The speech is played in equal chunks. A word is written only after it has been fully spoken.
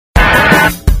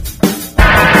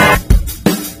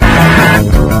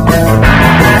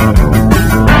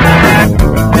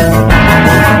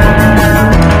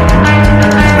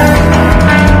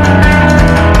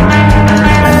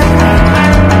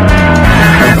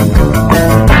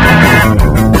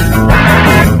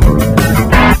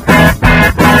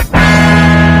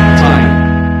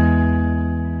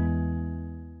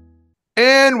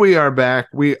We are back.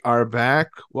 We are back.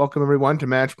 Welcome, everyone, to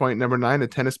Match Point number 9, the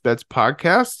Tennis Bets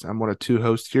podcast. I'm one of two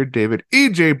hosts here, David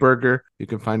E.J. Berger. You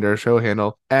can find our show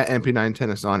handle at MP9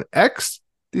 Tennis on X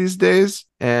these days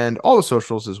and all the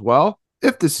socials as well.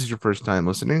 If this is your first time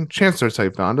listening, chances are how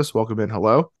you found us. Welcome in.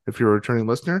 Hello. If you're a returning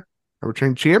listener, a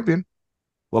returning champion,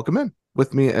 welcome in.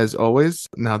 With me, as always,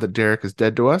 now that Derek is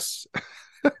dead to us,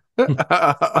 is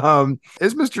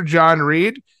Mr. John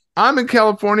Reed. I'm in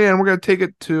California, and we're going to take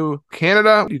it to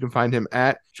Canada. You can find him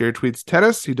at Jerry Tweets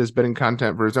Tennis. He does betting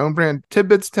content for his own brand,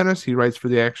 Tidbits Tennis. He writes for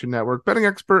the Action Network. Betting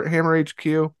expert, Hammer HQ.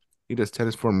 He does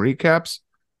tennis form recaps.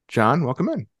 John, welcome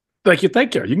in. Thank you.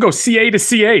 You can go CA to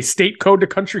CA, state code to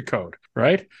country code,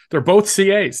 right? They're both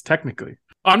CAs, technically.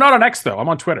 I'm not on X, though. I'm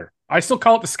on Twitter. I still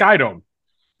call it the Sky Dome,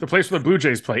 the place where the Blue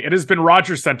Jays play. It has been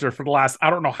Rogers Center for the last, I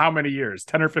don't know how many years,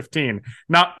 10 or 15.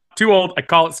 Not too old. I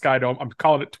call it Sky Dome. I'm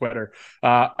calling it Twitter.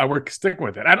 I work stick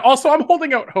with it. And also, I'm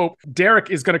holding out hope.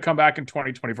 Derek is going to come back in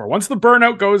 2024. Once the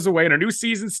burnout goes away and a new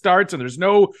season starts and there's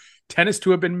no tennis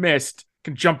to have been missed,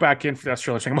 can jump back in for the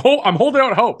Australian Championship. I'm holding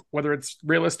out hope, whether it's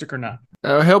realistic or not.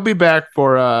 He'll be back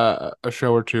for a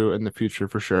show or two in the future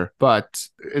for sure. But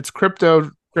it's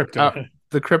crypto.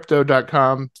 The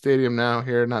crypto.com stadium now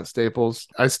here, not Staples.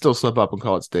 I still slip up and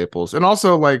call it Staples. And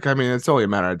also, it's only a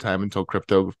matter of time until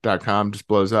crypto.com just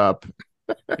blows up.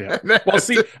 Yeah. Well,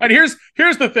 see, and here's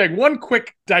the thing. One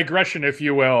quick digression, if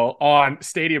you will, on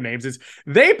stadium names is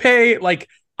they pay,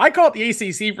 I call it the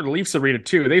ACC for the Leafs Arena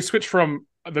too. They switched from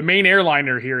the main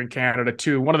airliner here in Canada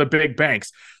to one of the big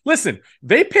banks. Listen,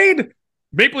 they paid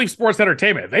Maple Leaf Sports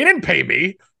Entertainment. They didn't pay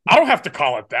me. I don't have to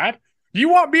call it that. You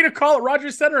want me to call it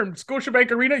Rogers Center and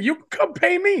Scotiabank Arena? You can come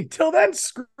pay me. Till then,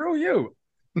 screw you.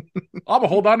 I'm going to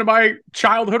hold on to my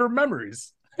childhood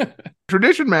memories.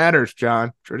 Tradition matters,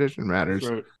 John. Tradition matters.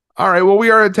 Right. All right. Well, we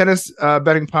are a tennis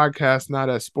betting podcast, not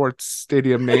a sports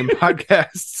stadium name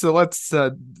podcast. So let's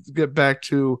get back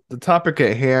to the topic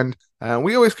at hand.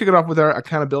 We always kick it off with our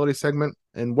accountability segment.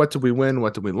 And what did we win?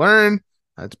 What did we learn?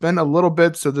 It's been a little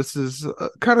bit, so this is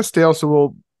kind of stale. So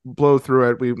we'll blow through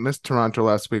it. We missed Toronto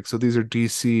last week, so these are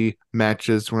DC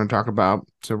matches we're going to talk about.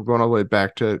 So we're going all the way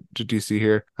back to DC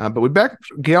here. But we backed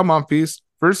Gael Monfils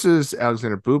versus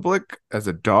Alexander Bublik as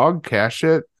a dog, cash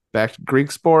it. Backed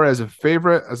Greek Spore as a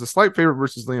favorite, as a slight favorite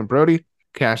versus Liam Brody,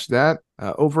 cash that.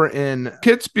 Over in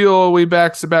Kitzbühel, we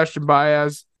backed Sebastian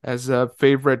Baez as a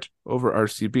favorite over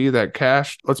RCB, that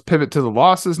cashed. Let's pivot to the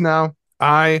losses now.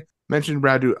 I mentioned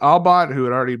Radu Albot, who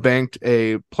had already banked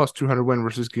a plus 200 win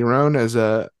versus Giron as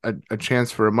a chance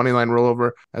for a moneyline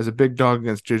rollover as a big dog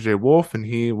against JJ Wolf, and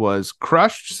he was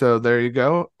crushed. So there you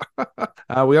go.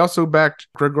 We also backed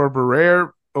Gregor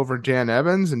Barrere over Dan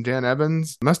Evans, and Dan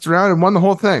Evans messed around and won the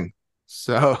whole thing.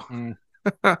 So,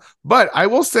 but I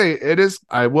will say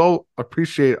I will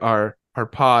appreciate our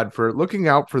pod for looking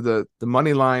out for the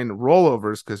money line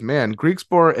rollovers, because man,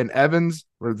 Greeksport and Evans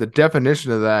were the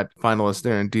definition of that finalist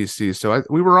there in DC. So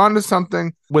we were onto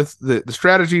something with the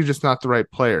strategy, just not the right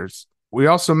players. We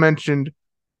also mentioned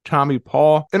Tommy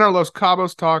Paul in our Los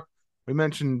Cabos talk. We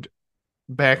mentioned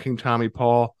backing Tommy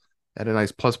Paul at a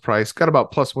nice plus price, got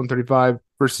about plus 135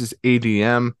 versus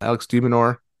ADM, Alex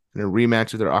DeMinor, in a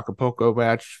rematch of their Acapulco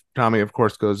match. Tommy, of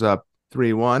course, goes up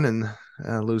 3-1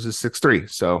 and loses 6-3.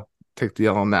 So take the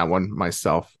L on that one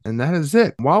myself. And that is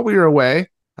it. While we were away,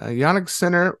 Jannik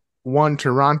Sinner won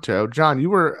Toronto. John, you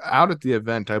were out at the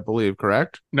event, I believe,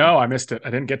 correct? No, I missed it. I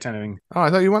didn't get to anything. Oh, I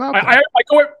thought you went out.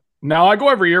 I go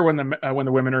every year when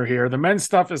the women are here. The men's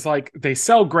stuff is they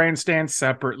sell grandstands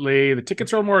separately. The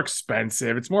tickets are more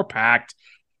expensive. It's more packed.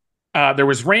 There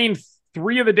was rain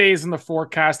 3 of the days in the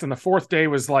forecast, and the 4th day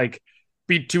was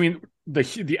between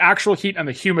the actual heat and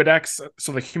the humidex.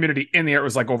 So the humidity in the air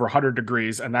was over 100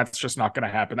 degrees, and that's just not going to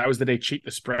happen. That was the day Cheat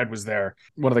the Spread was there.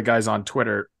 One of the guys on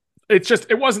Twitter.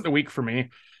 It wasn't the week for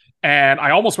me. And I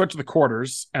almost went to the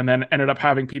quarters and then ended up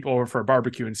having people over for a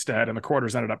barbecue instead. And the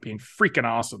quarters ended up being freaking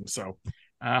awesome. So,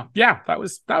 that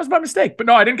was my mistake. But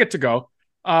no, I didn't get to go.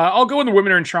 I'll go when the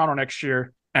women are in Toronto next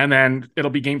year. And then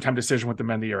it'll be game time decision with the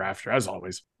men the year after, as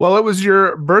always. Well, it was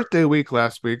your birthday week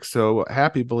last week. So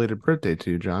happy belated birthday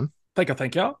to you, John.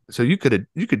 Thank you. So you could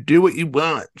do what you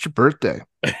want. It's your birthday.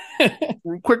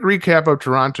 Quick recap of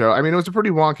Toronto. I mean, it was a pretty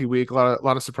wonky week. A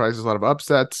lot of surprises, a lot of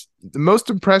upsets. The most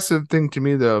impressive thing to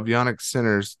me, though, of Jannik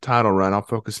Sinner's title run, I'll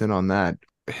focus in on that.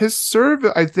 His serve,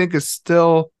 I think, is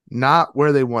still not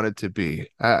where they want it to be.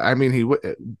 I mean, he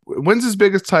wins his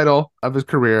biggest title of his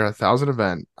career, 1,000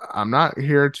 event. I'm not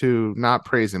here to not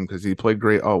praise him because he played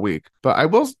great all week. But I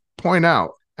will point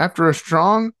out, after a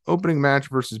strong opening match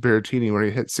versus Berrettini, where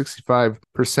he hit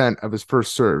 65% of his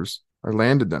first serves, or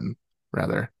landed them,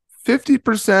 rather,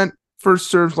 50% first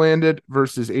serves landed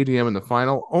versus ADM in the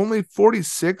final. Only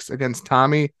 46 against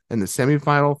Tommy in the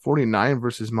semifinal, 49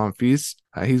 versus Monfils.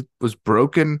 He was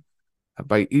broken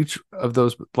by each of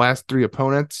those last three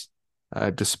opponents,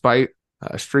 despite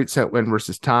a straight set win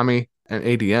versus Tommy and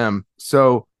ADM.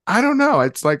 So I don't know.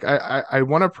 It's like I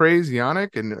want to praise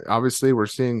Yannick, and obviously we're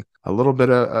seeing a little bit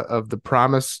of the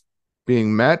promise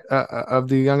being met of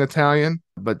the young Italian,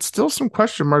 but still some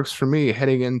question marks for me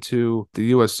heading into the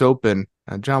U.S. Open.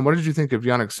 John, what did you think of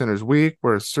Yannick Sinner's week,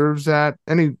 where it serves at?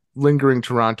 Any lingering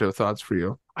Toronto thoughts for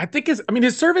you? I think his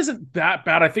serve isn't that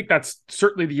bad. I think that's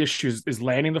certainly the issue is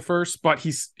landing the first, but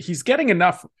he's getting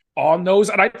enough on those.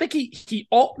 And I think he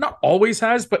not always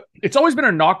has, but it's always been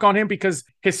a knock on him because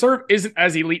his serve isn't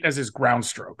as elite as his ground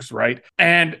strokes, right?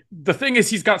 And the thing is,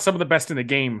 he's got some of the best in the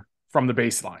game from the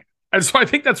baseline. And so I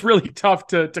think that's really tough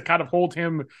to kind of hold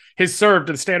his serve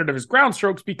to the standard of his ground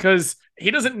strokes because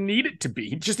he doesn't need it to be.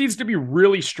 He just needs to be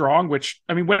really strong, which,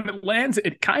 I mean, when it lands,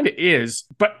 it kind of is.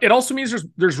 But it also means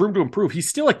there's room to improve. He's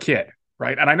still a kid,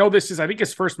 right? And I know this is, I think,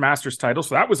 his first Masters title,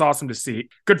 so that was awesome to see.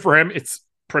 Good for him. It's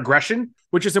progression,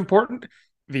 which is important.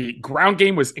 The ground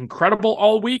game was incredible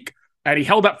all week, and he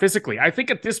held up physically. I think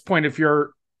at this point, if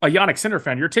you're a Yannick Sinner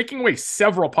fan, you're taking away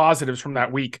several positives from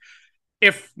that week,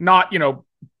 if not,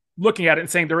 looking at it and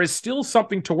saying there is still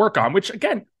something to work on, which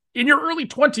again, in your early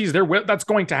 20s, that's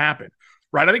going to happen,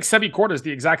 right? I think Sebi Korda is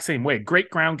the exact same way.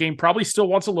 Great ground game, probably still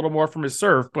wants a little more from his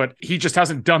serve, but he just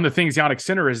hasn't done the things Yannick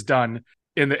Sinner has done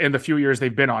in the few years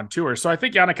they've been on tour. So I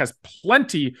think Yannick has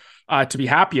plenty to be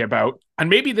happy about. And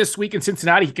maybe this week in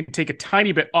Cincinnati, he can take a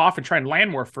tiny bit off and try and land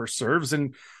more first serves.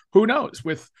 And who knows,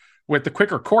 with the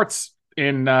quicker courts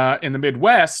in the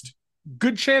Midwest,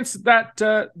 good chance that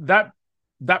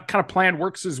kind of plan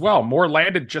works as well. More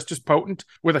landed, just as potent,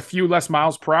 with a few less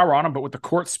miles per hour on him, but with the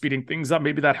court speeding things up,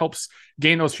 maybe that helps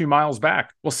gain those few miles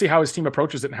back. We'll see how his team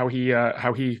approaches it and how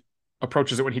he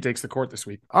approaches it when he takes the court this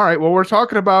week. All right, well, we're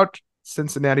talking about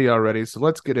Cincinnati already, so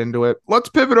let's get into it. Let's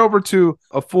pivot over to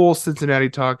a full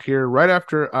Cincinnati talk here right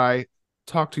after I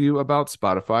talk to you about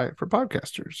Spotify for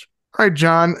podcasters. All right,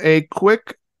 John, a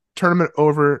quick tournament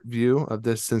overview of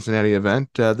this Cincinnati event.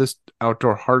 This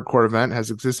outdoor hardcore event has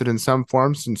existed in some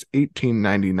form since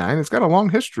 1899. It's got a long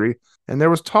history, and there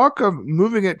was talk of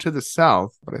moving it to the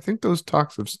south, but I think those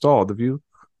talks have stalled. Have you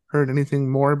heard anything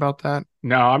more about that?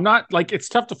 No, I'm not. It's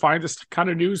tough to find this kind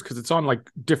of news because it's on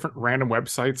different random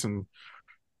websites, and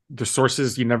the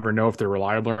sources, you never know if they're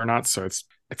reliable or not. So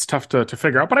it's tough to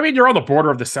figure out. But I mean, you're on the border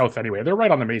of the South anyway. They're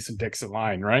right on the Mason-Dixon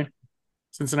line, right?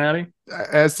 Cincinnati.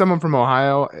 As someone from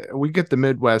Ohio, we get the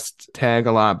Midwest tag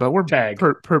a lot, but we're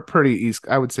pretty east.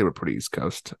 I would say we're pretty East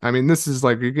Coast. I mean, this is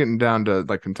you're getting down to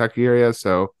Kentucky area.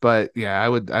 So, but yeah, I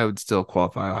would still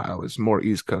qualify Ohio as more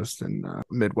East Coast than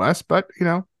Midwest. But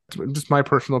it's just my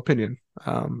personal opinion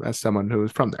as someone who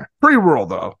is from there. Pretty rural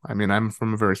though. I mean, I'm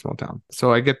from a very small town,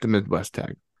 so I get the Midwest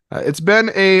tag. It's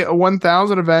been a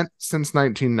 1,000 event since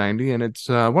 1990, and it's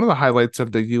one of the highlights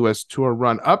of the U.S. Tour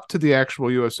run up to the actual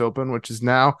U.S. Open, which is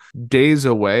now days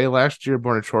away. Last year,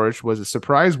 Borna Coric was a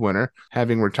surprise winner,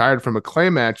 having retired from a clay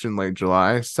match in late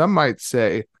July. Some might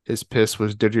say his piss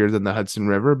was dirtier than the Hudson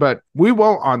River, but we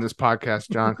won't on this podcast,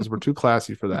 John, because we're too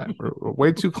classy for that. We're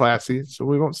way too classy, so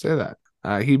we won't say that.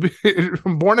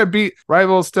 Borna beat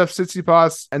rival Steph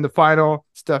Tsitsipas in the final.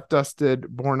 Steph dusted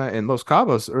Borna in Los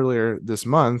Cabos earlier this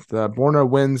month. Borna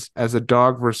wins as a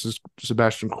dog versus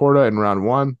Sebastian Korda in round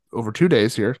one over 2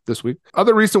 days here this week.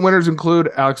 Other recent winners include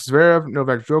Alex Zverev,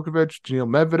 Novak Djokovic, Daniil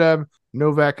Medvedev,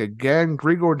 Novak again,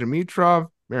 Grigor Dimitrov,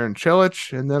 Marin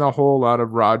Cilic, and then a whole lot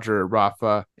of Roger,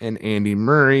 Rafa, and Andy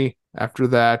Murray. After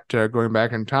that, going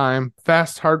back in time,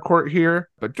 fast hard court here.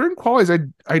 But during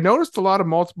qualies, I noticed a lot of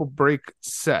multiple break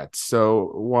sets. So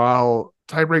while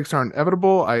tie breaks aren't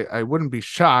inevitable, I wouldn't be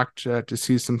shocked to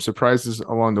see some surprises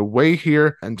along the way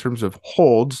here in terms of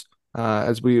holds,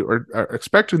 as we are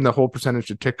expecting the hold percentage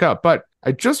to tick up. But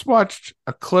I just watched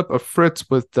a clip of Fritz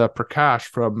with Prakash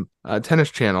from Tennis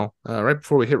Channel right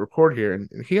before we hit record here, and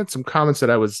he had some comments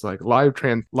that I was live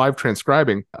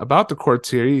transcribing about the courts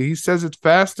here. He says it's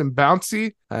fast and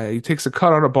bouncy. He takes a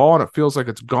cut on a ball and it feels like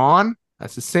it's gone.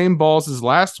 That's the same balls as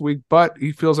last week, but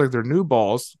he feels like they're new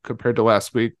balls compared to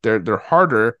last week. They're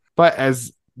harder, but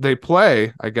as they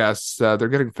play, I guess, they're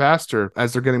getting faster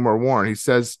as they're getting more worn. He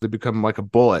says they become like a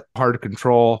bullet, hard to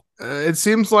control. It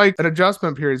seems like an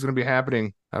adjustment period is going to be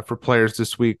happening for players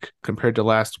this week compared to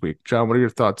last week. John, what are your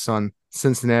thoughts on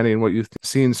Cincinnati and what you've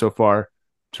seen so far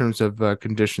in terms of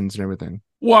conditions and everything?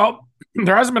 Well,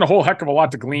 There hasn't been a whole heck of a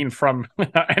lot to glean from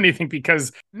anything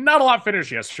because not a lot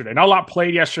finished yesterday. Not a lot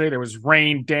played yesterday. There was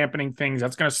rain dampening things.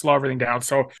 That's going to slow everything down.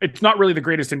 So it's not really the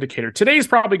greatest indicator. Today's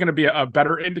probably going to be a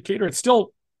better indicator. It's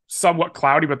still somewhat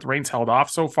cloudy, but the rain's held off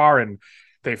so far. And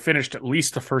they finished at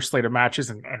least the first slate of matches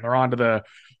and they're on to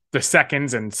the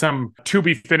seconds, and some to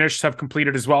be finished have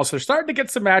completed as well. So they're starting to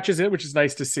get some matches in, which is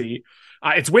nice to see.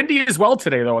 It's windy as well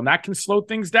today, though, and that can slow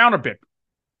things down a bit.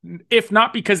 If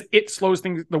not because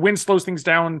the wind slows things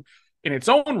down in its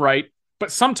own right,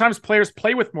 but sometimes players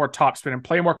play with more topspin and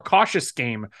play a more cautious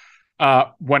game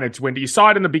when it's windy. You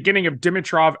saw it in the beginning of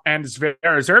Dimitrov and Zverev.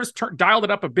 Zverev's dialed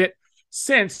it up a bit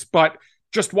since, but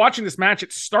just watching this match,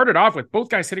 it started off with both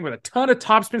guys hitting with a ton of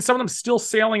topspin, some of them still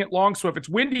sailing it long. So if it's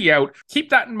windy out, keep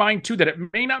that in mind too, that it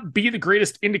may not be the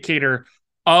greatest indicator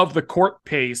of the court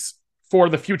pace for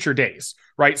the future days,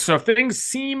 right? So if things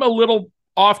seem a little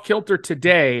off kilter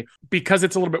today because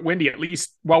it's a little bit windy, at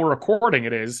least while we're recording,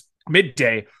 it is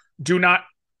midday, do not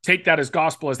take that as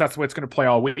gospel as that's the way it's going to play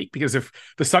all week, because if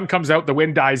the sun comes out, the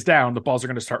wind dies down, the balls are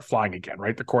going to start flying again,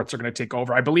 right? The courts are going to take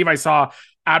over. I believe I saw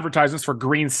advertisements for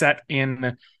green set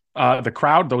in the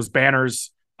crowd. Those banners,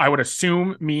 I would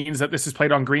assume, means that this is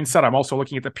played on green set. I'm also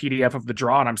looking at the PDF of the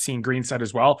draw and I'm seeing green set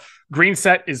as well. Green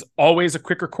set is always a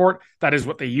quicker court. That is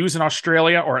what they use in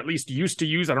Australia, or at least used to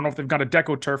use. I don't know if they've got a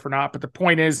deco turf or not, but the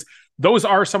point is those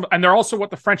are some, and they're also what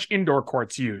the French indoor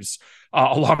courts use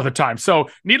a lot of the time. So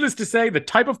needless to say, the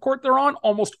type of court they're on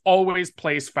almost always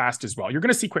plays fast as well. You're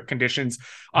going to see quick conditions,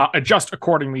 adjust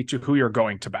accordingly to who you're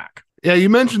going to back. Yeah, you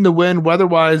mentioned the wind.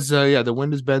 Weather-wise, the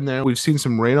wind has been there. We've seen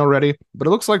some rain already, but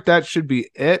it looks like that should be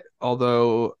it,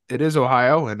 although it is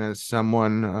Ohio, and as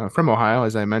someone from Ohio,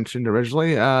 as I mentioned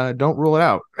originally, don't rule it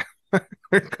out.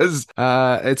 Because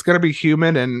it's going to be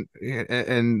humid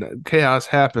and chaos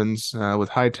happens with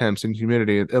high temps and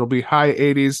humidity. It'll be high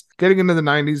 80s, getting into the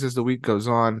 90s as the week goes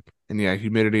on. And yeah,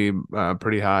 humidity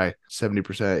pretty high, 70%,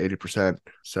 80%.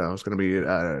 So it's going to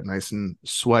be nice and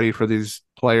sweaty for these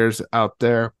players out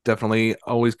there. Definitely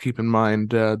always keep in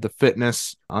mind the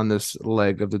fitness on this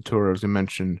leg of the tour, as you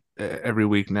mentioned, every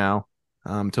week now,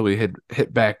 until we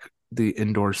hit back the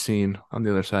indoor scene on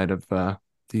the other side of the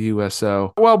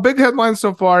USO. Well, big headlines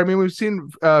so far. I mean, we've seen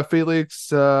Felix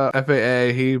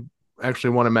FAA. He actually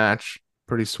won a match.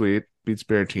 Pretty sweet. Beats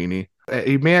Berrettini.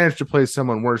 He managed to play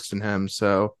someone worse than him,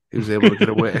 so he was able to get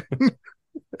a win.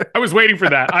 I was waiting for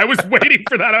that. I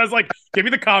was like, give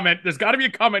me the comment. There's got to be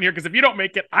a comment here, because if you don't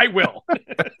make it, I will.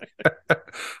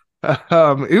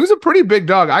 He was a pretty big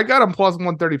dog. I got him plus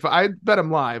 135. I bet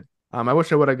him live. I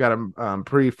wish I would have got him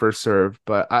pre-first serve,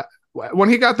 but when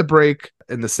he got the break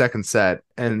in the second set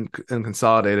and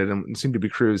consolidated and seemed to be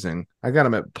cruising, I got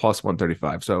him at plus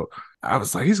 135. So I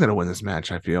was like, he's going to win this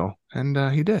match, I feel. And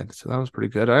he did. So that was pretty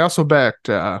good. I also backed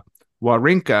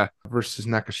Wawrinka versus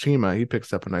Nakashima. He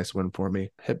picks up a nice win for me.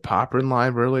 Hit Popperin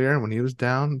live earlier when he was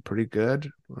down. Pretty good.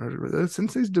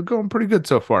 Since he's going pretty good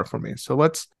so far for me. So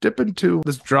let's dip into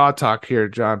this draw talk here,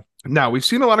 John. Now, we've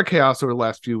seen a lot of chaos over the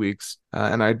last few weeks,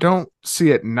 and I don't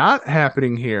see it not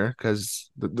happening here,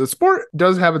 because the sport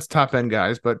does have its top end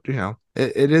guys, but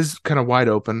it is kind of wide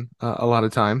open a lot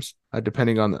of times,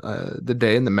 depending on the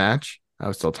day and the match. I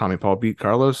was still Tommy Paul beat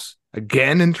Carlos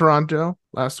again in Toronto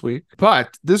last week,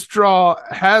 but this draw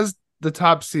has the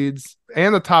top seeds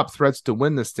and the top threats to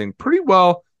win this thing pretty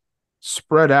well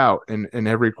spread out in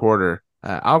every quarter.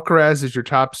 Alcaraz is your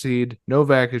top seed.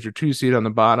 Novak is your 2 seed on the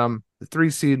bottom. The 3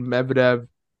 seed Medvedev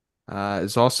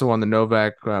is also on the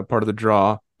Novak part of the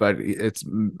draw, but it's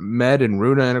Med and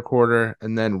Runa in a quarter,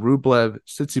 and then Rublev,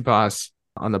 Tsitsipas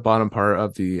on the bottom part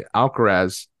of the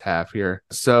Alcaraz half here.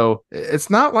 So it's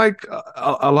not like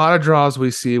a lot of draws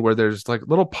we see where there's like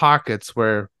little pockets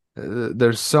where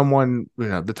there's someone,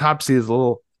 the top seed is a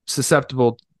little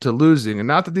susceptible to losing, and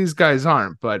not that these guys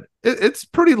aren't, but it's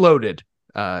pretty loaded.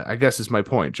 I guess is my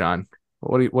point, John.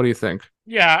 What do you think?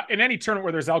 Yeah, in any tournament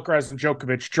where there's Alcaraz and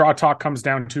Djokovic, draw talk comes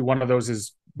down to one of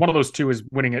those two is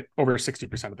winning it over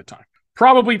 60% of the time.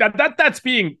 Probably that's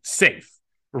being safe,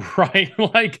 right?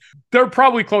 Like they're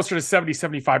probably closer to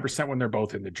 70-75% when they're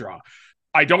both in the draw.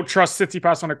 I don't trust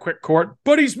Tsitsipas on a quick court,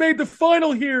 but he's made the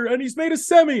final here and he's made a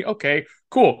semi. Okay,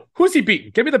 cool. Who's he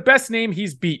beaten? Give me the best name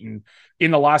he's beaten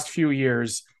in the last few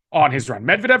years on his run.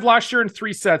 Medvedev last year in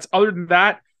 3 sets. Other than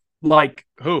that, like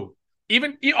who?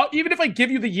 Even if I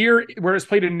give you the year where it was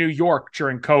played in New York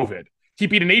during COVID, he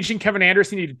beat an aging Kevin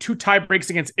Anderson. He did 2 tie breaks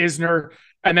against Isner,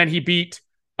 and then he beat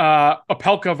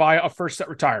Opelka via a first set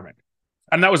retirement.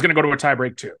 And that was going to go to a tie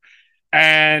break too.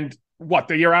 And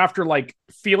the year after, like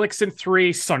Felix in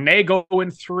 3, Sonego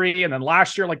in 3, and then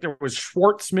last year, like there was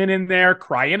Schwartzman in there,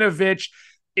 Krajinovic.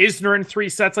 Isner in 3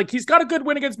 sets. Like, he's got a good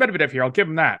win against Medvedev here. I'll give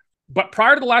him that. But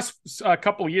prior to the last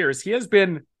couple of years, he has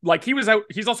been like, he was out.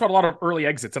 He's also had a lot of early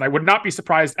exits, and I would not be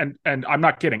surprised. And I'm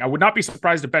not kidding. I would not be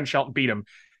surprised if Ben Shelton beat him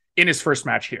in his first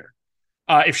match here.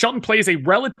 If Shelton plays a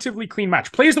relatively clean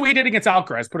match, plays the way he did against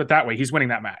Alcaraz, put it that way, he's winning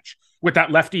that match with that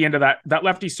lefty into that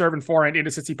lefty serve and forehand into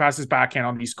Tsitsipas' backhand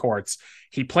on these courts.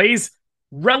 He plays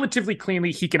relatively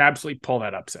cleanly. He can absolutely pull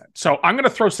that upset. So I'm going to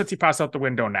throw Tsitsipas out the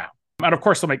window now. And of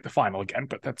course, he'll make the final again,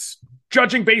 but that's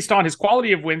judging based on his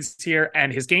quality of wins here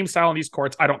and his game style on these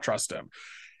courts. I don't trust him.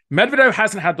 Medvedev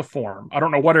hasn't had the form. I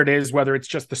don't know what it is, whether it's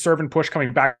just the serve and push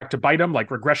coming back to bite him, like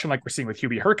regression, like we're seeing with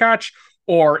Hubie Hurkacz,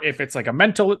 or if it's like a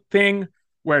mental thing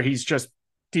where he's just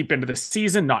deep into the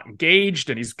season, not engaged,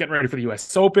 and he's getting ready for the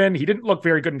US Open. He didn't look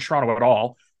very good in Toronto at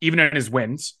all, even in his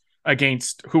wins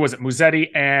against, who was it, Musetti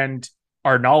and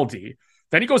Arnaldi.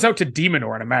 Then he goes out to De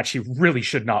Minaur in a match he really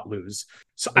should not lose.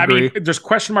 So, Agree. I mean, there's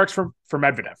question marks for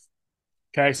Medvedev.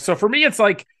 Okay, so for me, it's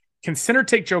like, can Sinner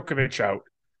take Djokovic out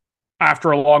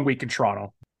after a long week in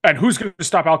Toronto? And who's going to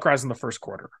stop Alcaraz in the first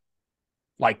quarter?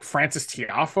 Like Francis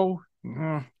Tiafoe?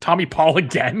 Tommy Paul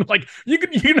again? Like, you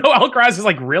know Alcaraz is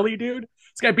like, really, dude?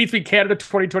 This guy beats me Canada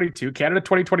 2022, Canada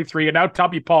 2023, and now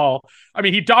Tommy Paul. I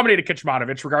mean, he dominated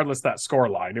Kecmanovic regardless of that score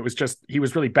line. It was just, he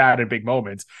was really bad in big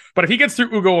moments. But if he gets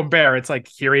through Ugo Humbert, it's like,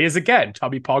 here he is again.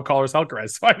 Tommy Paul collars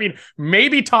Alcaraz. So, I mean,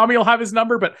 maybe Tommy will have his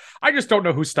number, but I just don't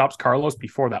know who stops Carlos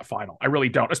before that final. I really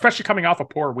don't, especially coming off a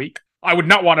poor week. I would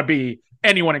not want to be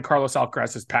anyone in Carlos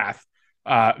Alcaraz's path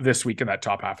this week in that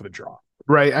top half of the draw.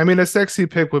 Right. I mean, a sexy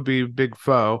pick would be Big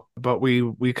Foe, but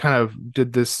we kind of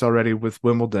did this already with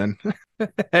Wimbledon,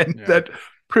 and that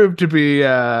proved to be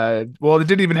well, it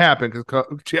didn't even happen because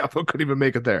Tiafoe couldn't even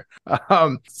make it there.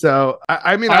 So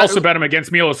I mean, I also bet him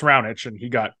against Milos Raonic, and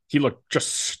he looked just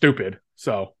stupid.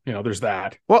 So, you know, there's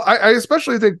that. Well, I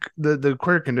especially think the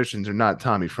court conditions are not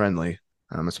Tommy friendly.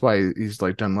 That's why he's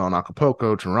like done well in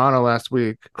Acapulco, Toronto last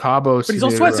week, Cabo. But he's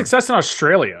also had success in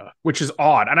Australia, which is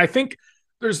odd. And I think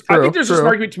there's just an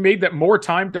argument to be made that more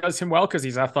time does him well because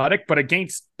he's athletic, but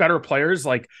against better players,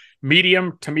 like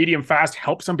medium to medium fast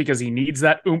helps him because he needs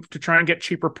that oomph to try and get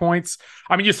cheaper points.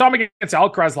 I mean, you saw him against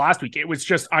Alcaraz last week. It was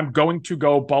just, I'm going to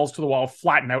go balls to the wall,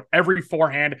 flatten out every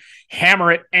forehand,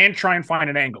 hammer it, and try and find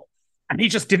an angle. And he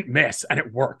just didn't miss, and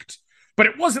it worked. But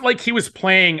it wasn't like he was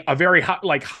playing a very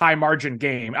high margin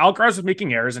game. Alcaraz was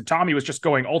making errors, and Tommy was just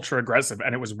going ultra aggressive,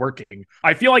 and it was working.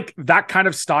 I feel like that kind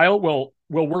of style will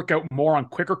work out more on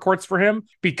quicker courts for him,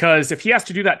 because if he has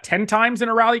to do that 10 times in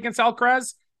a rally against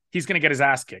Alcaraz, he's going to get his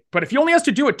ass kicked. But if he only has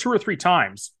to do it 2 or 3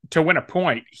 times to win a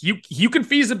point, you can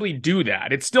feasibly do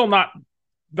that. It's still not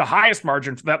the highest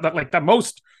margin for that like the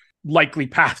most likely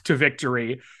path to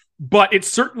victory, but it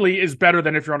certainly is better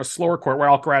than if you're on a slower court where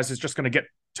Alcaraz is just going to get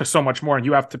to so much more and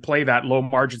you have to play that low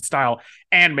margin style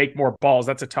and make more balls.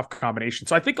 That's a tough combination.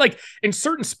 So I think like in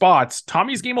certain spots,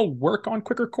 Tommy's game will work on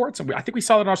quicker courts. And I think we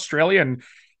saw that in Australia, and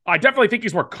I definitely think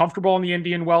he's more comfortable in the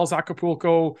Indian Wells,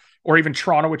 Acapulco, or even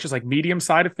Toronto, which is like medium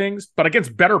side of things. But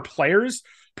against better players,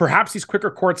 perhaps these quicker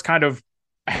courts kind of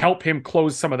help him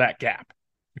close some of that gap,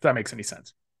 if that makes any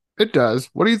sense. It does.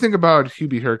 What do you think about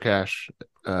Hubie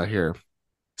Hurkacz here?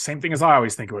 Same thing as I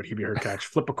always think about Hubie Hurkacz.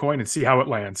 Flip a coin and see how it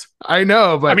lands. I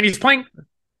know, but I mean, he's playing.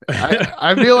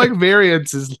 I feel like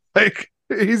variance is like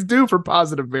he's due for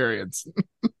positive variance.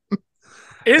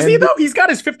 Is he though? He's got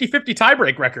his 50-50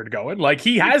 tiebreak record going. Like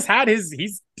he has had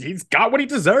he's got what he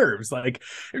deserves. Like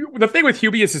the thing with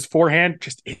Hubie is his forehand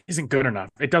just isn't good enough.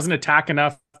 It doesn't attack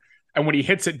enough. And when he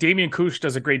hits it, Damian Kush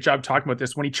does a great job talking about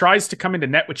this. When he tries to come into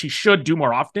net, which he should do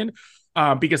more often,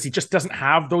 because he just doesn't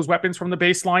have those weapons from the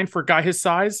baseline for a guy his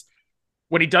size.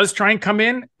 When he does try and come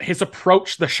in, his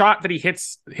approach, the shot that he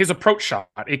hits, his approach shot,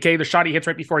 aka the shot he hits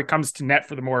right before he comes to net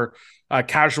for the more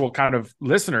casual kind of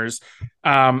listeners,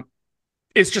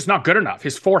 it's just not good enough.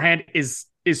 His forehand is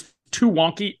too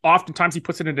wonky. Oftentimes he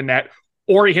puts it into net,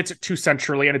 or he hits it too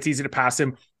centrally and it's easy to pass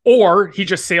him, or he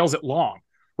just sails it long,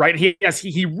 right?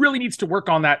 He really needs to work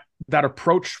on that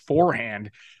approach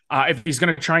forehand. If he's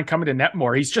going to try and come into net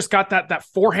more. He's just got that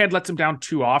forehand lets him down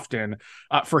too often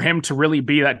for him to really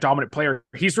be that dominant player.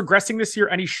 He's regressing this year,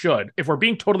 and he should. If we're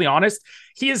being totally honest,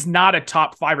 he is not a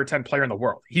top 5 or 10 player in the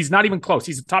world. He's not even close.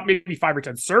 He's a top maybe 5 or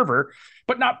 10 server,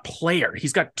 but not player.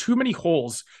 He's got too many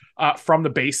holes from the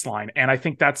baseline, and I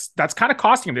think that's kind of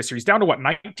costing him this year. He's down to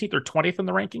 19th or 20th in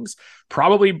the rankings.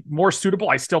 Probably more suitable.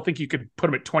 I still think you could put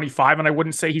him at 25, and I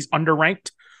wouldn't say he's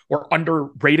underranked or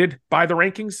underrated by the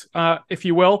rankings, if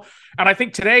you will. And I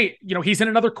think today, you know, he's in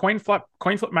another coin flip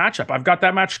matchup. I've got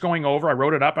that match going over. I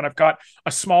wrote it up, and I've got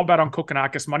a small bet on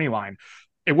Kokkinakis money line.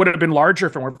 It would have been larger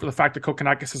if it weren't for the fact that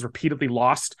Kokkinakis has repeatedly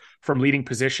lost from leading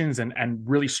positions and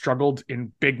really struggled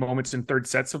in big moments in third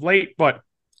sets of late.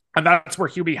 And that's where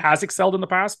Hubie has excelled in the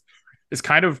past, is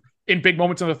kind of in big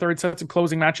moments in the third sets and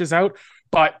closing matches out.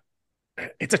 But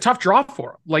it's a tough draw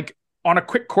for him. Like, on a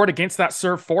quick court against that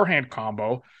serve forehand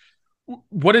combo,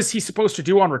 what is he supposed to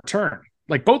do on return?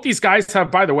 Like, both these guys have,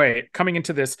 by the way, coming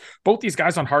into this, both these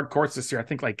guys on hard courts this year, I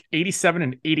think like 87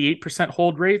 and 88%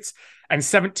 hold rates and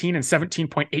 17 and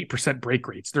 17.8% break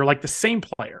rates. They're like the same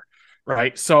player,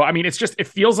 right? So, I mean, it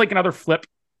feels like another flip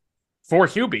for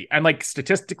Hubie. And like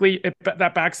statistically,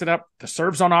 that backs it up. The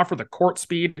serves on offer, the court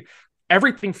speed,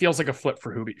 everything feels like a flip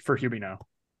for Hubie now.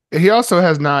 He also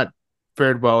has not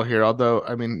fared well here, although,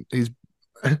 I mean, he's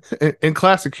in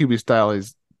classic Hubie style,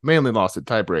 he's mainly lost at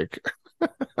tiebreak.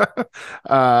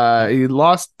 He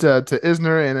lost to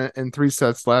Isner in 3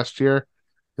 sets last year.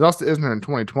 He lost to Isner in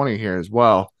 2020 here as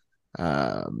well.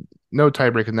 No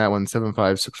tiebreak in that one, 7-5,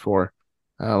 6-4.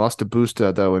 Lost to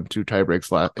Busta, though, in 2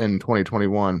 tiebreaks in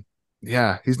 2021.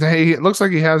 Yeah, he looks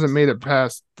like he hasn't made it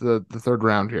past the third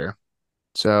round here.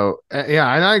 So,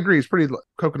 yeah, and I agree.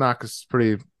 Kokkinakis is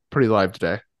pretty live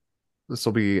today. This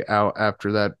will be out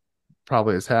after that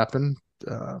probably has happened.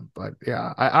 But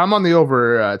yeah, I'm on the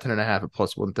over 10.5 at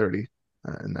plus 130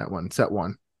 in that one, set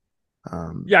one.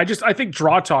 I think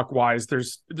draw talk wise,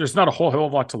 there's not a whole hell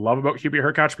of a lot to love about Hubie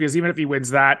Hurkacz, because even if he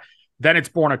wins that, then it's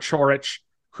Borna Coric,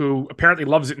 who apparently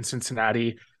loves it in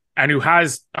Cincinnati, and who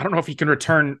has, I don't know if he can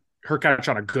return Hurkacz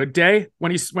on a good day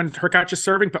when Hurkacz is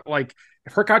serving, but like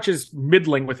if Hurkacz is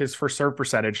middling with his first serve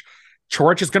percentage,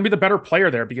 Coric is going to be the better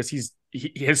player there, because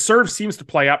his serve seems to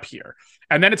play up here.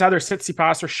 And then it's either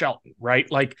Tsitsipas or Shelton, right?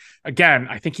 Like, again,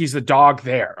 I think he's the dog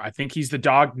there. I think he's the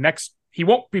dog next. He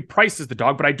won't be priced as the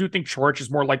dog, but I do think Coric is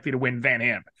more likely to win than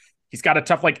him. He's got a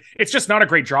tough, it's just not a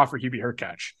great draw for Hubie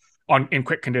Hurkacz in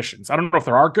quick conditions. I don't know if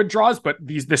there are good draws, but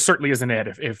this certainly isn't it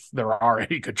if there are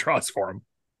any good draws for him.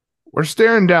 We're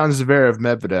staring down Zverev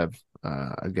Medvedev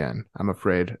again, I'm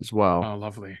afraid, as well. Oh,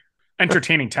 lovely.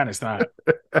 Entertaining tennis, that.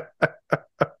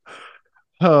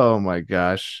 Oh, my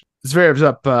gosh. Zverev's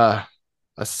up a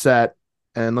set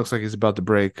and looks like he's about to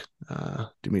break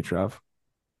Dimitrov,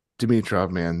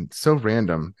 man, so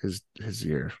random his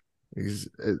year. He's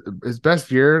his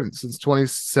best year since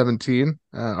 2017,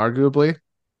 arguably,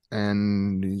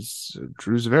 and he's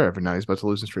Drew Zverev, and now he's about to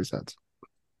lose in straight sets.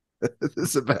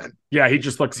 This event, yeah, he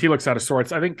looks out of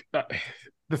sorts. I think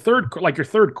your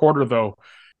third quarter though,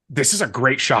 this is a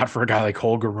great shot for a guy like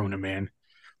Holger Rune, man.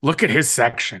 Look at his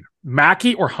section,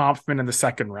 Mackey or Hanfmann in the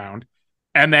second round.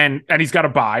 And he's got a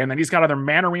bye, and then he's got either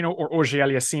Mannarino or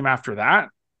Auger-Aliassime after that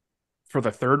for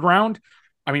the third round.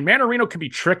 I mean, Mannarino can be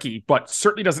tricky, but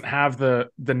certainly doesn't have the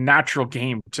natural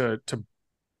game to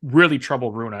really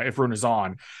trouble Rune if Rune is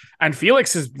on. And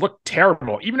Felix has looked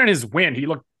terrible. Even in his win, he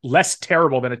looked less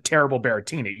terrible than a terrible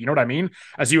Berrettini. You know what I mean?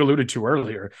 As you alluded to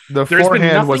earlier. There's been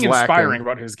nothing inspiring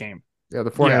about his game. Yeah,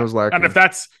 the forehand was lacking. And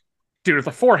if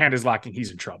the forehand is lacking,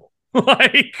 he's in trouble.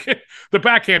 Like, the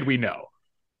backhand, we know.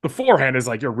 The forehand is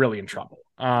like, you're really in trouble.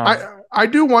 I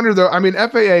do wonder, though. I mean,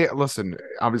 FAA, listen,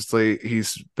 obviously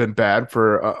he's been bad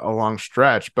for a long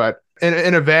stretch, but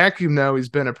in a vacuum, though, he's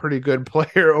been a pretty good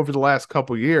player over the last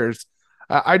couple years.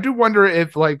 I do wonder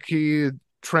if like he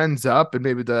trends up and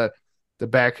maybe the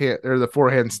backhand or the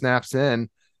forehand snaps in,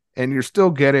 and you're still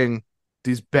getting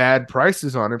these bad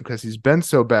prices on him because he's been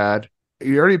so bad.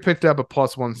 You already picked up a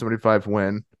plus 175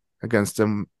 win against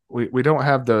him. We don't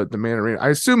have the Mannarino. I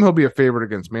assume he'll be a favorite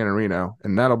against Mannarino,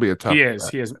 and that'll be a tough. He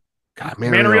is. God,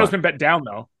 Mannarino's been bet down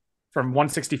though, from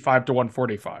 165 to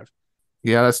 145.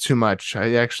 Yeah, that's too much.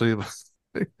 I actually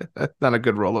that's not a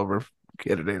good rollover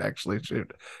candidate, actually,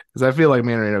 because I feel like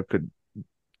Mannarino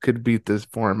could beat this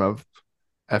form of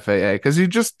FAA, because he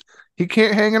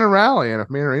can't hang in a rally, and if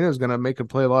Mannarino is going to make him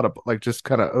play a lot of just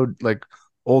kind of like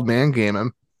old man game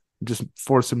him, just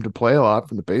force him to play a lot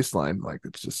from the baseline,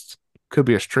 it's just could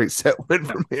be a straight set win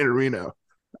for Mannarino.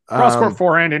 Cross court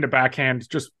forehand into backhand,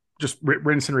 just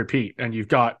rinse and repeat, and you've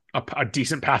got a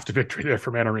decent path to victory there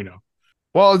for Mannarino.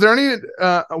 Well, is there any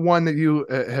one that you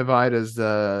have eyed as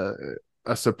a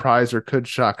surprise or could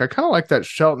shock? I kind of like that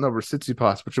Shelton over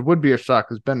Tsitsipas, which it would be a shock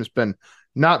because Ben has been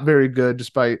not very good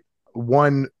despite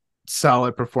one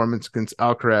solid performance against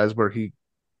Alcaraz where he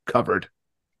covered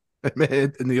and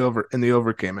the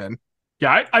over came in.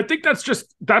 Yeah, I think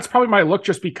that's probably my look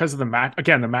just because of the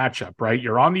matchup, right?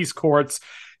 You're on these courts.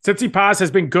 Tsitsipas has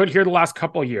been good here the last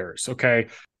couple of years, okay?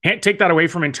 Can't take that away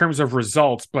from him in terms of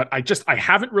results, but I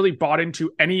haven't really bought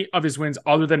into any of his wins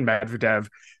other than Medvedev.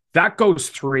 That goes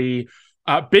 3.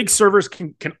 Big servers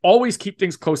can always keep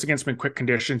things close against him in quick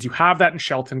conditions. You have that in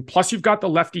Shelton. Plus, you've got the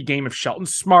lefty game. If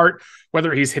Shelton's smart,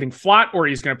 whether he's hitting flat or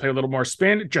he's going to play a little more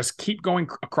spin, just keep going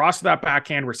across that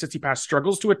backhand where Tsitsipas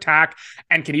struggles to attack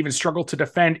and can even struggle to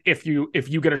defend if you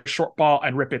get a short ball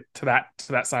and rip it to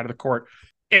that side of the court.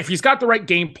 If he's got the right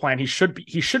game plan, he should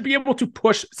be able to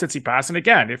push Tsitsipas. And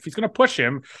again, if he's going to push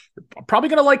him, probably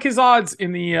going to like his odds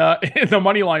in the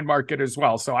money line market as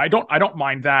well. So I don't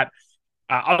mind that.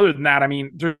 Other than that, I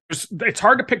mean, it's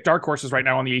hard to pick dark horses right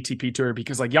now on the ATP tour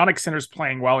because like Jannik Sinner's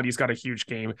playing well and he's got a huge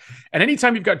game. And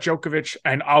anytime you've got Djokovic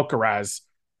and Alcaraz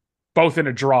both in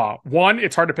a draw, one,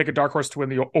 it's hard to pick a dark horse to win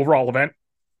the overall event.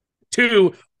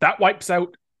 Two, that wipes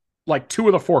out like 2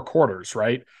 of the 4 quarters,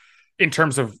 right? In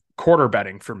terms of quarter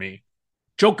betting for me.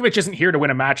 Djokovic isn't here to win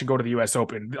a match and go to the US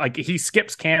Open. Like he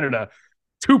skips Canada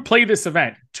to play this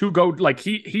event, to go, like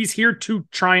he's here to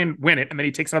try and win it, and then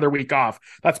he takes another week off.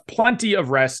 That's plenty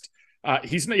of rest.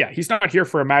 He's not here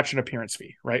for a match and appearance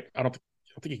fee, right? I don't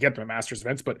think he gets to Masters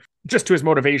events, but just to his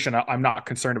motivation, I'm not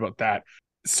concerned about that.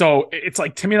 So it's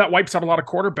like, to me, that wipes out a lot of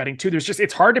quarter betting too.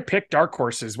 It's hard to pick dark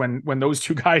horses when those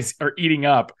two guys are eating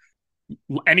up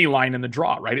any line in the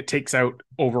draw, right? It takes out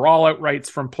overall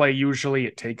outrights from play. Usually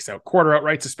it takes out quarter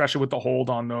outrights, especially with the hold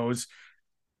on those.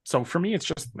 So for me, it's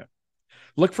just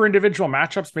look for individual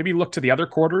matchups, maybe look to the other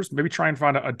quarters, maybe try and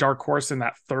find a dark horse in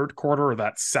that third quarter or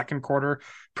that second quarter,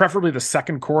 preferably the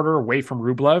second quarter away from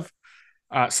Rublev,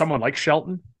 someone like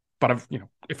Shelton. But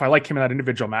if I like him in that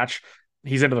individual match,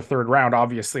 he's into the third round.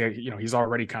 Obviously, he's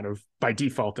already kind of by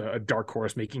default a dark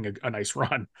horse making a nice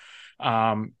run.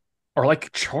 Or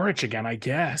like Chorich again, I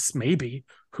guess, maybe,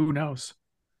 who knows,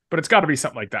 but it's got to be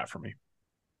something like that for me.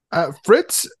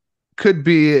 Fritz could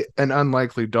be an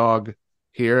unlikely dog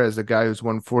here as a guy who's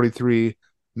won 43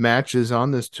 matches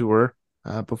on this tour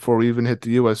before we even hit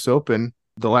the US Open,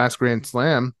 the last Grand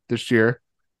Slam this year.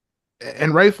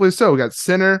 And rightfully so. We got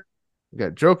Sinner, we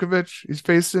got Djokovic he's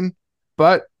facing.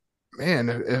 But,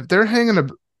 man, if they're hanging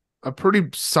a pretty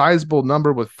sizable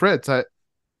number with Fritz,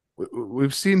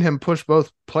 we've seen him push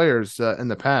both players in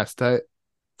the past.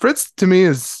 Fritz, to me,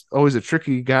 is always a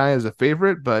tricky guy as a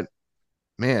favorite, but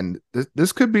man,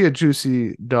 this could be a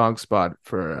juicy dog spot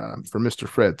for Mr.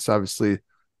 Fritz. Obviously,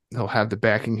 he'll have the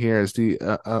backing here as the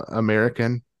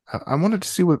American. I wanted to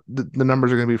see what the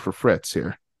numbers are going to be for Fritz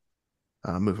here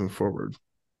moving forward.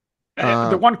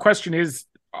 The one question is,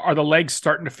 are the legs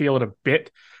starting to feel it a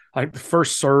bit? Like the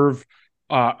first serve,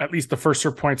 at least the first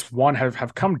serve points won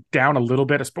have come down a little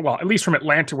bit. Well, at least from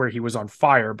Atlanta where he was on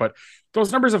fire, but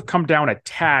those numbers have come down a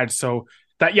tad. So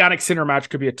that Jannik Sinner match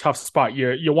could be a tough spot.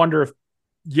 You wonder if,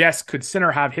 yes, could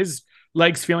Sinner have his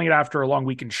legs feeling it after a long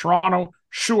week in Toronto?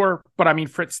 Sure. But I mean,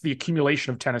 Fritz, the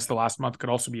accumulation of tennis the last month could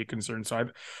also be a concern. So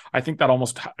I think that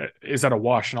almost is at a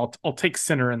wash, and I'll take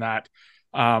Sinner in that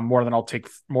more often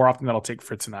than I'll take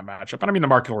Fritz in that matchup. And I mean, the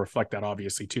market will reflect that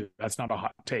obviously too. That's not a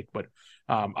hot take, but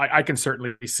I can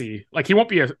certainly see, like, he won't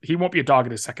be a dog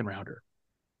in his second rounder.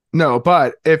 No,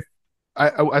 but if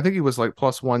I think he was like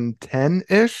plus 110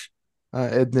 ish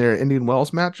in their Indian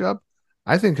Wells matchup,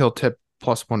 I think he'll tip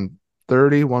plus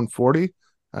 130, 140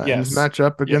 in his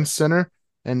matchup against Sinner.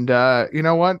 And you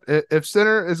know what? If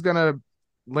Sinner is going to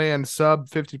land sub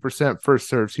 50% first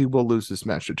serves, he will lose this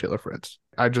match to Taylor Fritz.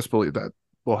 I just believe that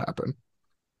will happen.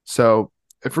 So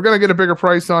if we're going to get a bigger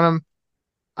price on him,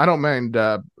 I don't mind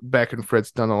backing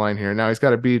Fritz down the line here. Now he's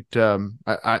got to beat.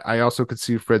 I also could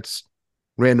see Fritz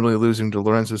randomly losing to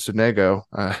Lorenzo Sonego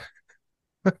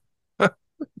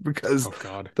because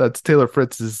that's Taylor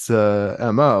Fritz's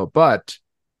MO. But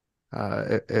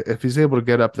if he's able to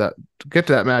get to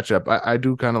that matchup, I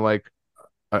do kind of like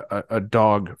a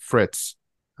dog Fritz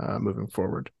moving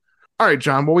forward. All right,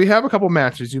 John. Well, we have a couple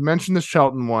matches. You mentioned the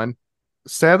Shelton one.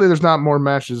 Sadly, there's not more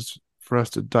matches for us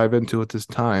to dive into at this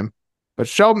time. But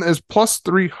Shelton is plus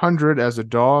 300 as a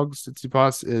dog.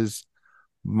 Tsitsipas is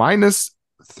minus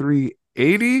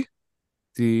 380.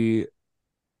 The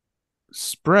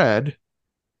spread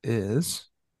is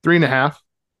 3.5.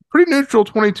 Pretty neutral,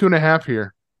 22.5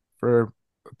 here for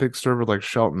a big server like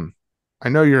Shelton. I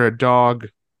know you're a dog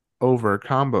over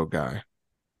combo guy,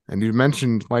 and you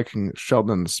mentioned liking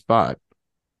Shelton on the spot.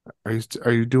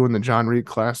 Are you doing the John Reed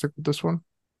Classic with this one?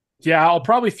 Yeah, I'll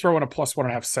probably throw in a plus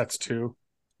 1.5 sets too.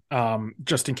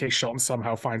 Just in case Shelton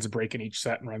somehow finds a break in each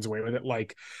set and runs away with it.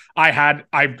 Like I had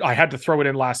to throw it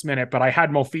in last minute, but I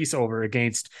had Monfils over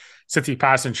against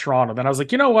Tsitsipas in Toronto. Then I was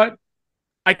like, you know what?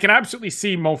 I can absolutely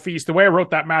see Monfils. The way I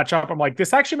wrote that match up, I'm like,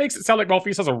 this actually makes it sound like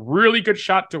Monfils has a really good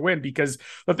shot to win, because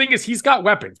the thing is, he's got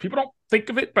weapons. People don't think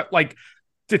of it, but like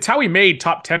it's how he made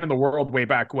top 10 in the world way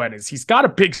back when. Is he's got a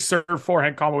big serve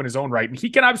forehand combo in his own right, and he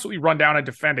can absolutely run down and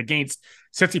defend against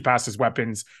Tsitsipas'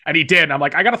 weapons, and he did. And I'm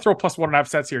like, I got to throw plus 1.5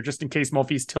 sets here just in case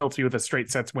Monfils tilts you with a straight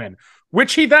sets win,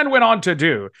 which he then went on to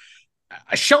do.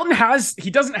 Shelton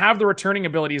doesn't have the returning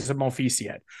abilities of Monfils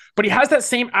yet, but he has that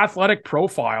same athletic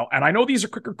profile. And I know these are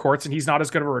quicker courts and he's not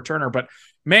as good of a returner, but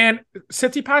man,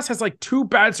 Tsitsipas has like 2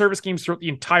 bad service games throughout the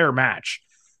entire match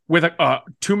with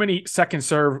too many second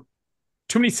serves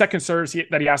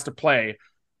that he has to play.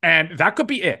 And that could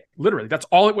be it. Literally, that's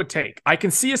all it would take. I can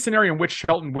see a scenario in which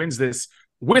Shelton wins this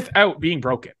without being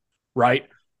broken, right?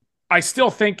 I still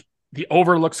think the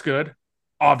over looks good.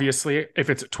 Obviously, if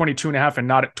it's at 22.5 and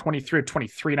not at 23 or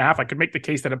 23.5, I could make the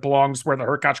case that it belongs where the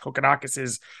Hurkacz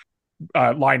Kokkinakis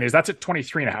line is. That's at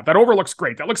 23.5. That over looks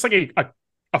great. That looks like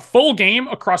a full game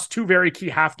across 2 very key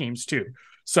half games too.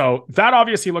 So that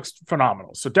obviously looks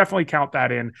phenomenal. So definitely count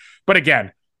that in. But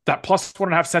again, that plus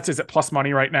 1.5 sets is at plus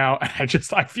money right now. And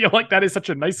I feel like that is such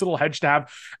a nice little hedge to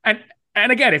have. And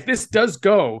again, if this does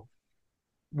go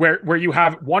where you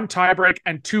have 1 tiebreak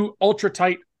and 2 ultra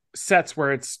tight sets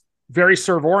where it's very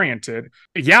serve oriented.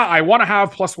 Yeah, I want to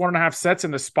have plus 1.5 sets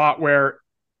in the spot where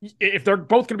if they're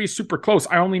both going to be super close,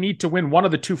 I only need to win one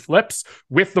of the 2 flips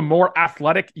with the more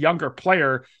athletic, younger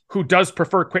player who does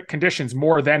prefer quick conditions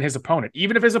more than his opponent.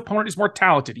 Even if his opponent is more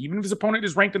talented, even if his opponent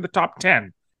is ranked in the top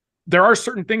 10, there are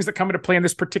certain things that come into play in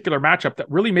this particular matchup that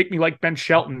really make me like Ben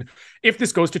Shelton if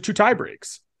this goes to 2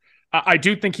 tiebreaks. I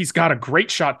do think he's got a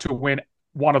great shot to win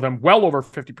one of them well over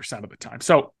 50% of the time.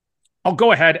 So I'll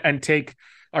go ahead and take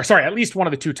at least one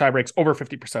of the 2 tiebreaks over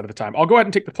 50% of the time. I'll go ahead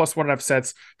and take the plus 1.5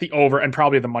 sets, the over, and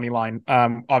probably the money line.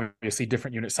 Obviously,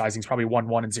 different unit sizings, probably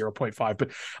 1-1 and 0.5.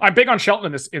 But I'm big on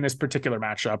Shelton in this particular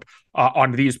matchup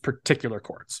on these particular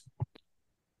courts.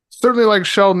 Certainly like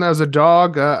Shelton as a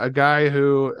dog, a guy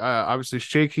who obviously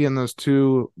shaky in those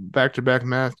 2 back-to-back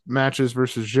matches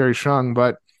versus Jerry Shung,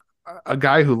 but a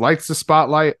guy who likes the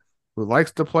spotlight, who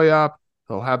likes to play up.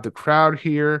 He'll have the crowd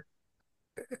here.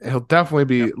 He'll definitely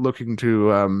be looking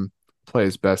to play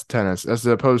his best tennis, as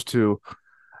opposed to,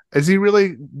 is he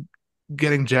really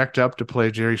getting jacked up to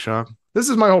play Jerry Shung? This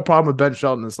is my whole problem with Ben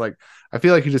Shelton. It's like, I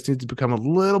feel like he just needs to become a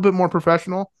little bit more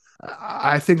professional.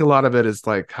 I think a lot of it is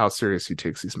like how serious he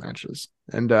takes these matches.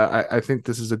 And I think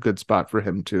this is a good spot for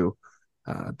him to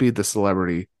be the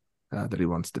celebrity that he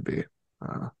wants to be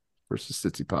versus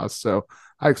Tsitsipas. So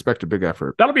I expect a big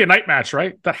effort. That'll be a night match,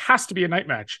 right? That has to be a night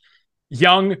match.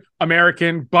 Young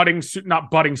American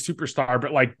not budding superstar,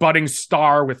 but like budding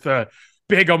star with the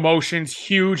big emotions,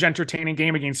 huge entertaining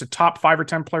game against a top 5 or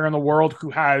 10 player in the world who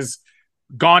has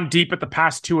gone deep at the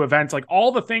past 2 events, like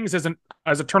all the things as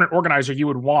a tournament organizer you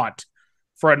would want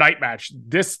for a night match.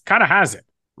 This kind of has it,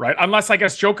 right? Unless I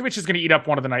guess Djokovic is going to eat up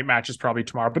one of the night matches probably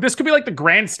tomorrow, but this could be like the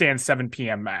grandstand 7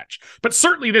 p.m. match. But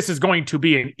certainly this is going to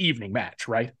be an evening match,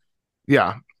 right?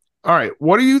 Yeah. All right.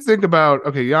 What do you think about,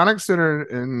 Jannik Sinner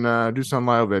and Dusan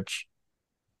Lajovic?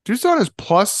 Dusan is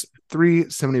plus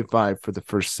 375 for the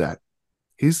first set.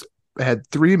 He's had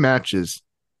 3 matches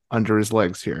under his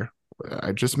legs here.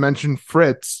 I just mentioned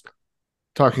Fritz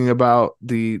talking about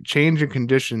the change in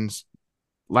conditions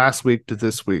last week to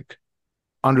this week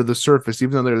under the surface.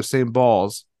 Even though they're the same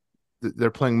balls,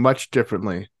 they're playing much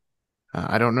differently.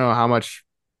 I don't know how much.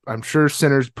 I'm sure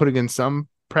Sinner's putting in some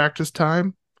practice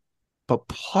time, but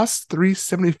plus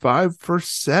 375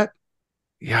 first set.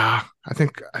 Yeah, I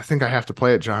think I have to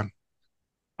play it, John.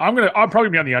 I'll probably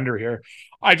be on the under here.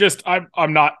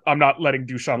 I'm not letting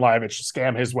Dusan Lajovic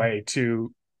scam his way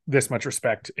to this much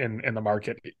respect in the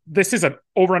market. This is an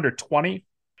over under 20.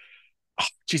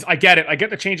 Geez, I get it. I get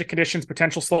the change of conditions,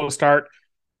 potential slow start.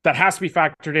 That has to be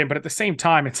factored in. But at the same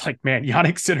time, it's like, man,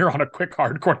 Jannik Sinner on a quick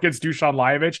hardcore against Dusan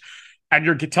Lajovic, and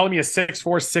you're telling me a 6-4,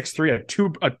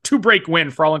 6-3, a two break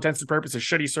win for all intents and purposes,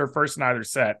 should he serve first in either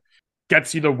set,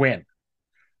 gets you the win.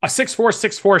 A 6-4,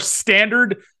 6-4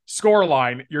 standard score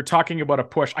line, you're talking about a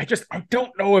push. I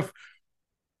don't know if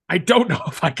I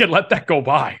can let that go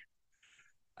by.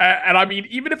 And I mean,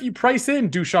 even if you price in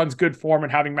Dusan's good form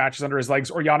and having matches under his legs,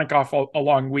 or Jannik off a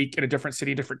long week in a different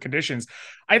city, different conditions,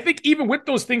 I think even with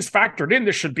those things factored in,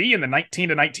 this should be in the 19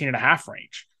 to 19.5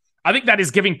 range. I think that is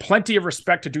giving plenty of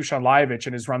respect to Dusan Lajovic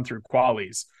and his run through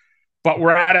qualies. But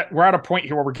we're at a point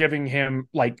here where we're giving him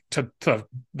like to the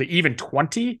even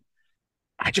 20.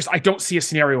 I don't see a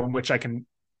scenario in which I can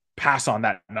pass on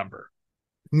that number.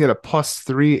 You can get a plus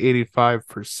 385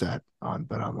 per set on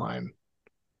BetOnline.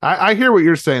 I hear what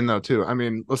you're saying though too. I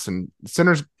mean, listen,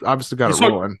 Sinner's obviously got it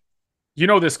rolling. You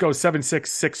know this goes 7-6,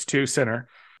 6-2 Sinner.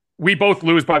 We both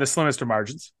lose by the slimmest of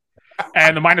margins,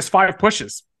 and the -5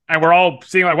 pushes. And we're all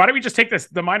seeing like, why don't we just take the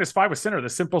 -5 with Sinner, the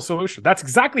simple solution? That's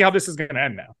exactly how this is going to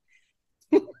end now.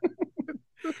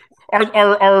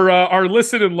 Our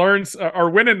listen and learn, our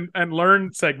win and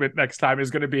learn segment next time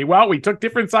is going to be, well, we took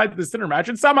different sides of the Sinner match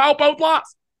and somehow both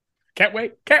lost. Can't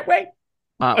wait.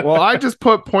 Well, I just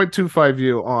put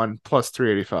 0.25U on plus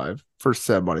 385 for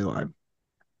Seb money line.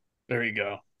 There you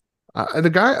go. The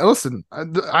guy, listen,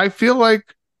 I feel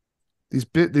like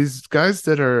these guys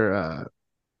that are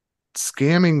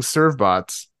scamming serve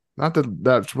bots, not that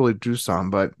that's really juice on,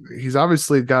 but he's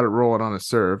obviously got it rolling on a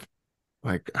serve.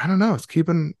 Like, I don't know, it's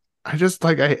keeping. I just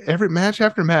like every match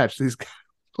after match, these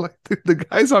like the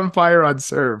guys on fire on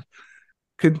serve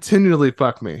continually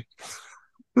fuck me.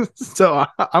 So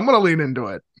I'm gonna lean into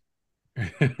it.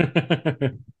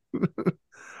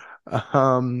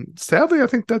 Sadly, I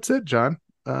think that's it, John.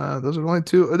 Those are only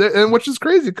two, and which is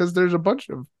crazy because there's a bunch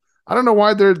of. I don't know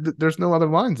why there's no other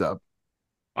lines up.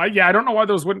 Yeah, I don't know why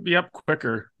those wouldn't be up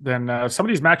quicker than some of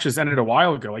these matches ended a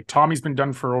while ago. Like Tommy's been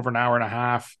done for over an hour and a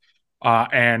half,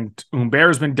 and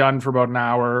Humbert's been done for about an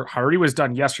hour. Hardy was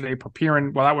done yesterday.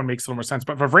 Papirin, well, that one makes a little more sense.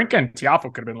 But Wawrinka and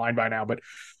Tiafoe could have been lined by now, but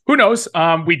who knows?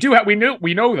 We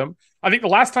know them. I think the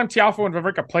last time Tiafoe and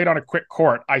Wawrinka played on a quick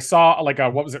court, I saw like a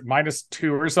what was it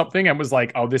 -2 or something, and was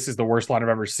like, oh, this is the worst line I've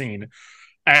ever seen.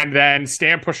 And then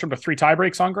Stan pushed him to 3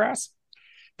 tiebreaks on grass.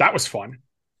 That was fun.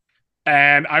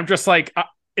 And I'm just like,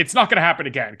 it's not going to happen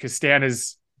again because Stan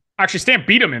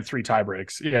beat him in 3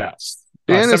 tiebreaks. Yeah.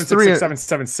 Stan is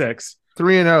 7-6,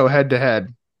 3-0 head to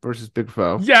head versus Big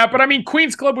Foe. Yeah, but I mean,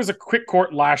 Queen's Club was a quick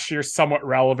court last year, somewhat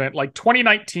relevant. Like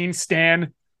 2019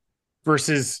 Stan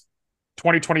versus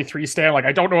 2023 Stan. Like,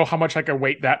 I don't know how much I can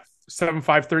weight that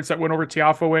 7-5 third set win over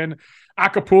Tiafoe in.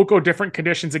 Acapulco, different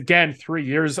conditions. Again,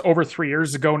 over 3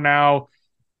 years ago now.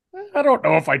 I don't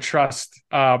know if I trust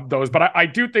those, but I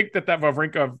do think that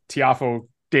Wawrinka Tiafoe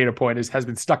data point has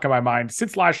been stuck in my mind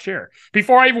since last year.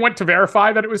 Before I even went to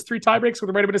verify that it was 3 tiebreaks,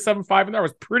 there might have been a 7-5 in there. I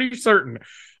was pretty certain.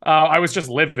 I was just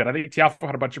livid. I think Tiafoe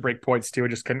had a bunch of break points too. I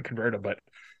just couldn't convert them, but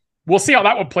we'll see how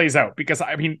that one plays out because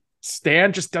I mean,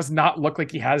 Stan just does not look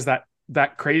like he has that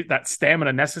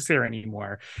stamina necessary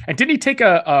anymore. And didn't he take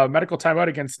a medical timeout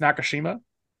against Nakashima?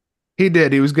 He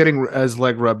did. He was getting his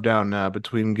leg rubbed down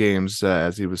between games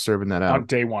as he was serving that out on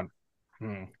day one.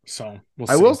 So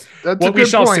we'll see. That's we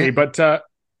shall point. See. But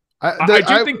I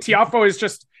do think Tiafoe is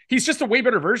he's just a way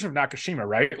better version of Nakashima,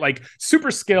 right? Like super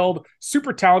skilled,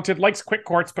 super talented, likes quick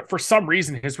courts, but for some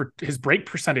reason his break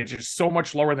percentage is so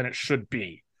much lower than it should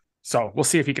be. So we'll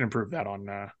see if he can improve that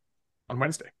on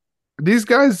Wednesday. These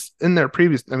guys in their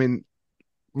previous, I mean,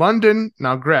 London,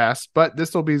 now grass, but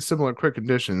this will be similar quick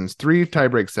conditions. 3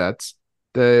 tiebreak sets.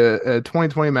 The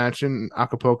 2020 match in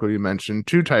Acapulco you mentioned,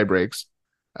 2 tiebreaks.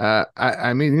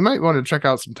 I mean, you might want to check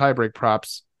out some tiebreak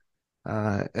props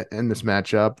in this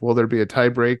matchup. Will there be a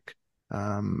tiebreak?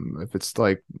 If it's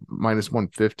like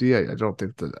 -150, I don't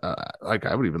think that. Like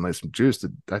I would even lay some juice.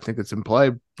 I think it's in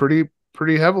play pretty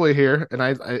heavily here. And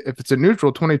I if it's a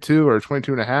neutral 22 or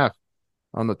 22.5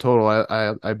 on the total,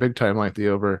 I big time like the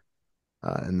over.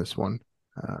 In this one,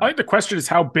 I think the question is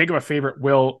how big of a favorite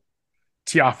will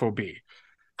Tiafoe be?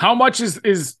 How much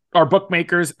is our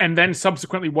bookmakers, and then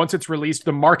subsequently once it's released,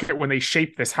 the market when they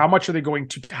shape this, how much are they going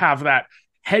to have that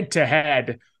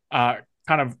head-to-head kind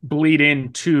of bleed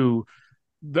into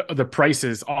the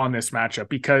prices on this matchup?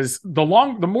 Because the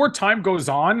more time goes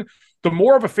on, the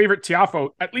more of a favorite Tiafoe,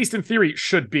 at least in theory,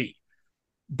 should be.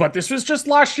 But this was just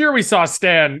last year we saw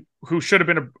Stan, who should have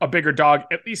been a bigger dog,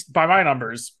 at least by my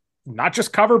numbers, not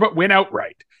just cover, but win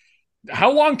outright. How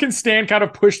long can Stan kind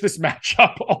of push this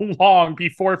matchup along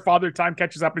before Father Time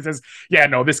catches up and says, yeah,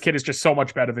 no, this kid is just so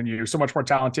much better than you, so much more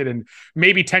talented. And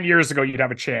maybe 10 years ago, you'd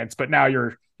have a chance, but now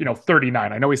you're,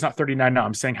 39. I know he's not 39 now.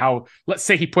 I'm saying let's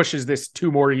say he pushes this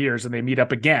 2 more years and they meet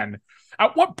up again.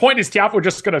 At what point is Tiafoe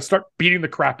just going to start beating the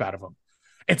crap out of him?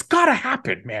 It's got to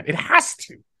happen, man. It has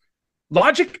to.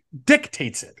 Logic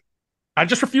dictates it. I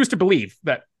just refuse to believe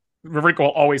that Wawrinka will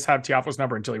always have Tiafoe's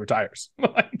number until he retires.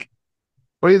 What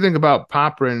do you think about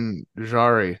Popper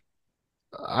Jari?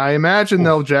 I imagine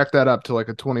they'll jack that up to like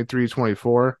a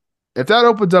 23-24. If that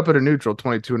opens up at a neutral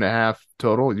 22.5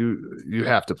 total, you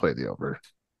have to play the over.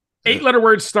 8-letter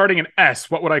words starting an S.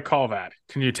 What would I call that?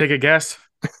 Can you take a guess?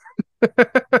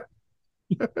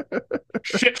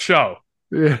 Shit show.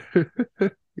 Yeah.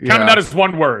 Counting that as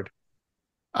one word.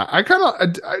 I kind of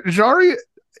Jari.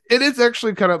 It is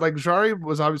actually kind of like Jari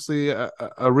was obviously a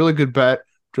really good bet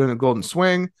during the Golden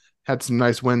Swing. Had some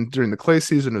nice wins during the clay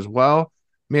season as well.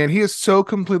 Man, he is so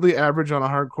completely average on a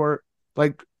hard court.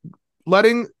 Like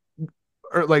playing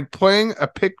a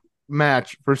pick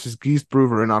match versus Geese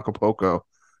Brewer in Acapulco.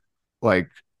 Like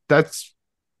that's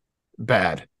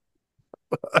bad.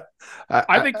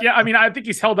 I think, yeah, I mean, I think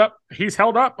he's held up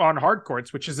on hard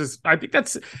courts, which is I think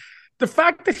that's the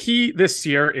fact that he this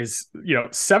year is,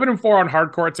 7-4 on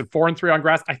hard courts and 4-3 on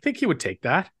grass. I think he would take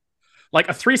that. Like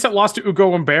a 3-set loss to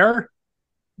Ugo Humbert.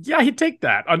 Yeah, he'd take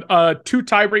that. A 2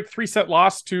 tiebreak 3-set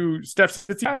loss to Steph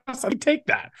Tsitsipas, I'd take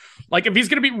that. Like if he's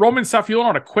going to beat Roman Saffiullin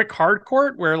on a quick hard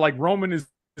court where like Roman is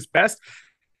best,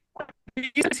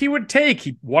 he would take.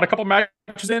 He won a couple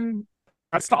matches in.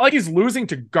 It's not like he's losing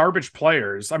to garbage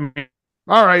players. I mean,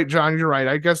 all right, John, you're right.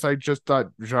 I guess I just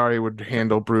thought Jari would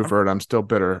handle Bruford. I'm still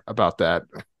bitter about that.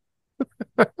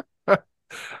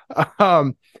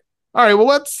 All right, well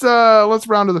let's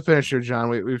round to the finish here, John.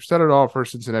 We've said it all for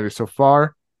Cincinnati so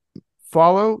far.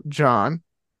 Follow John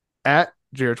at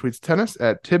JR Tweets Tennis,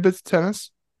 at Tibbets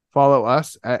Tennis. Follow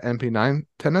us at MP9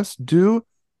 Tennis. Do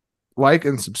like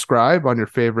and subscribe on your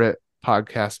favorite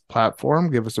podcast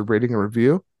platform. Give us a rating and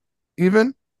review.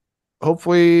 Even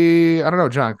hopefully, I don't know,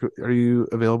 John, are you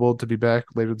available to be back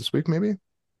later this week, maybe?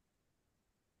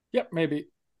 Yep, maybe.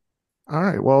 All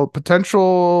right. Well,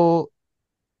 potential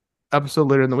episode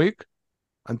later in the week.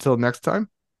 Until next time,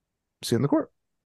 see you in the court.